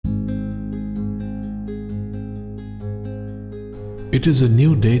It is a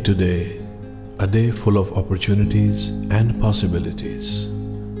new day today, a day full of opportunities and possibilities.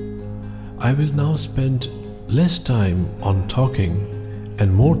 I will now spend less time on talking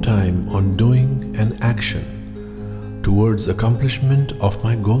and more time on doing and action towards accomplishment of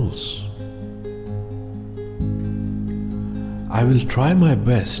my goals. I will try my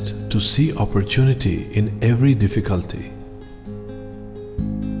best to see opportunity in every difficulty.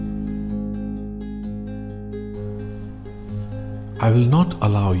 I will not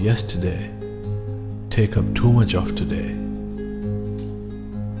allow yesterday take up too much of today.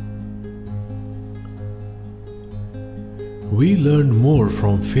 We learn more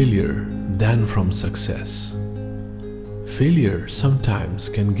from failure than from success. Failure sometimes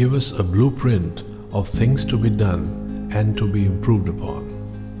can give us a blueprint of things to be done and to be improved upon.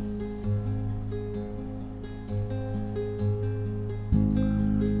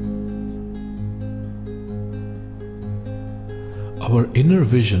 Our inner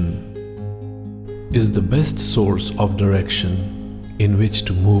vision is the best source of direction in which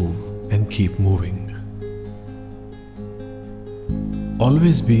to move and keep moving.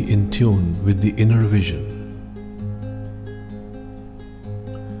 Always be in tune with the inner vision.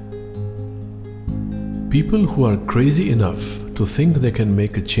 People who are crazy enough to think they can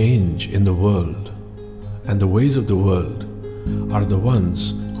make a change in the world and the ways of the world are the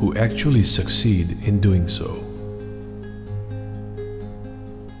ones who actually succeed in doing so.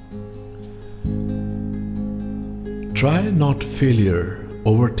 Try not failure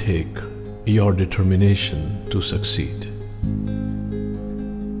overtake your determination to succeed.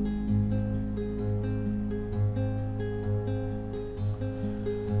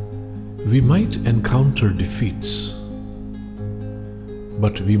 We might encounter defeats,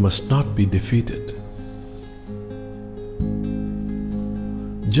 but we must not be defeated.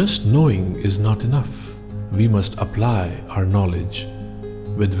 Just knowing is not enough. We must apply our knowledge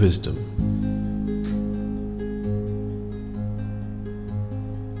with wisdom.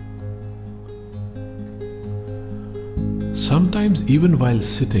 Sometimes, even while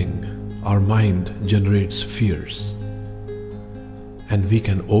sitting, our mind generates fears, and we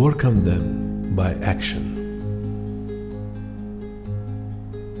can overcome them by action.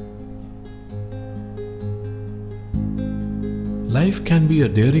 Life can be a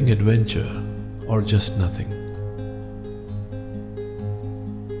daring adventure or just nothing.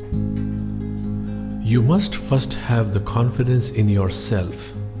 You must first have the confidence in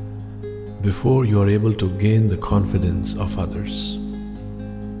yourself before you are able to gain the confidence of others.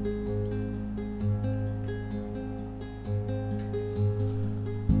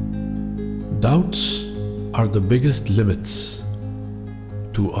 Doubts are the biggest limits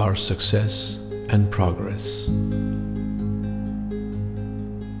to our success and progress.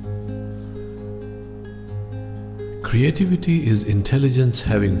 Creativity is intelligence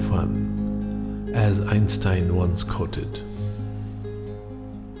having fun, as Einstein once quoted.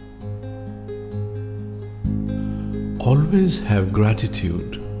 Always have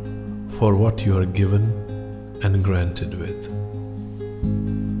gratitude for what you are given and granted with.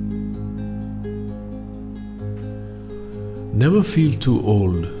 Never feel too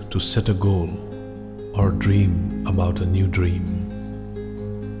old to set a goal or dream about a new dream.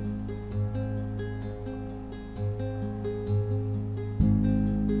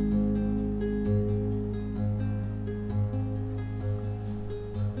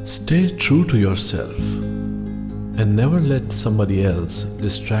 Stay true to yourself and never let somebody else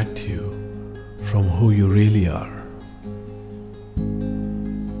distract you from who you really are.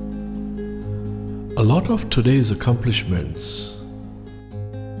 A lot of today's accomplishments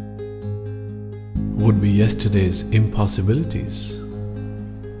would be yesterday's impossibilities.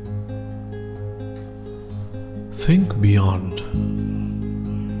 Think beyond.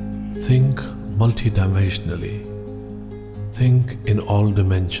 Think multidimensionally. Think in all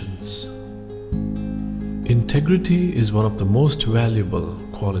dimensions. Integrity is one of the most valuable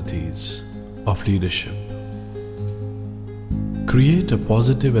qualities of leadership. Create a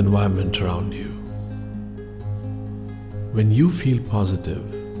positive environment around you. When you feel positive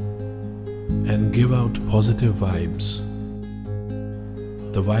and give out positive vibes,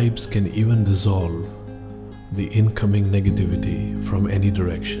 the vibes can even dissolve the incoming negativity from any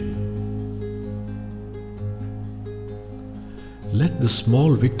direction. Let the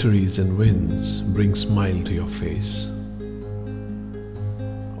small victories and wins bring smile to your face.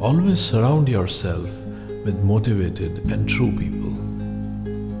 Always surround yourself with motivated and true people.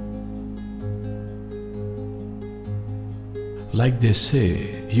 Like they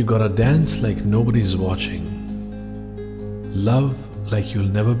say, you gotta dance like nobody's watching. Love like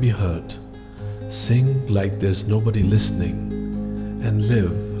you'll never be hurt. Sing like there's nobody listening. and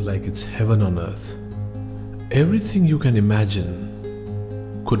live like it's heaven on earth. Everything you can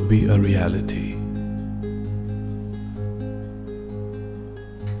imagine could be a reality.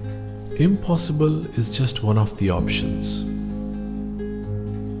 Impossible is just one of the options.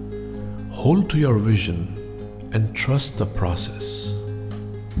 Hold to your vision and trust the process.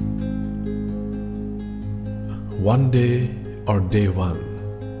 One day or day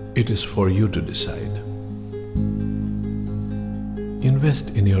one, it is for you to decide.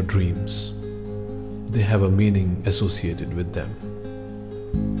 Invest in your dreams. They have a meaning associated with them.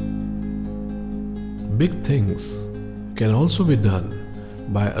 Big things can also be done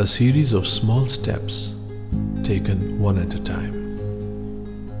by a series of small steps taken one at a time.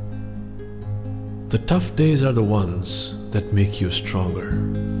 The tough days are the ones that make you stronger.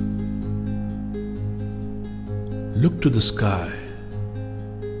 Look to the sky,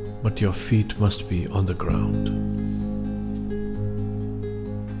 but your feet must be on the ground.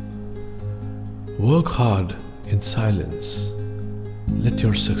 Work hard in silence. Let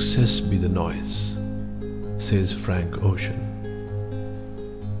your success be the noise, says Frank Ocean.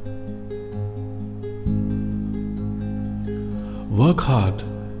 Work hard,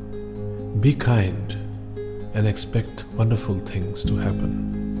 be kind, and expect wonderful things to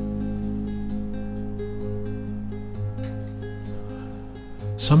happen.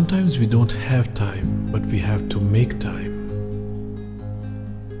 Sometimes we don't have time, but we have to make time.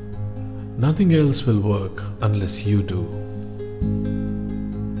 Nothing else will work unless you do.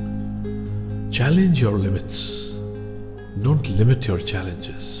 Challenge your limits. Don't limit your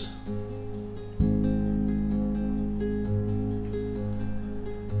challenges.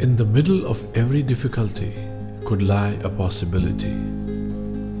 In the middle of every difficulty could lie a possibility.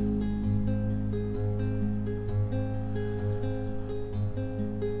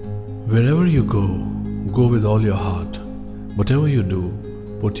 Wherever you go, go with all your heart. Whatever you do,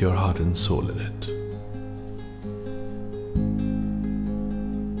 put your heart and soul in it.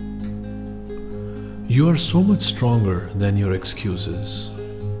 You are so much stronger than your excuses.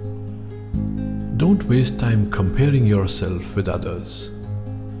 Don't waste time comparing yourself with others.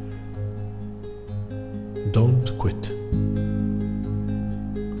 Don't quit.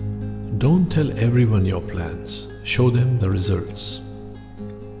 Don't tell everyone your plans. Show them the results.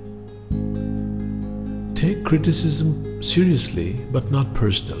 Take criticism seriously, but not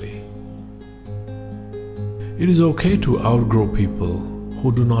personally. It is okay to outgrow people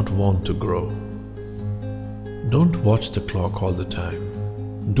who do not want to grow. Don't watch the clock all the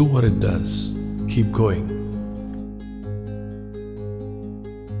time. Do what it does. Keep going.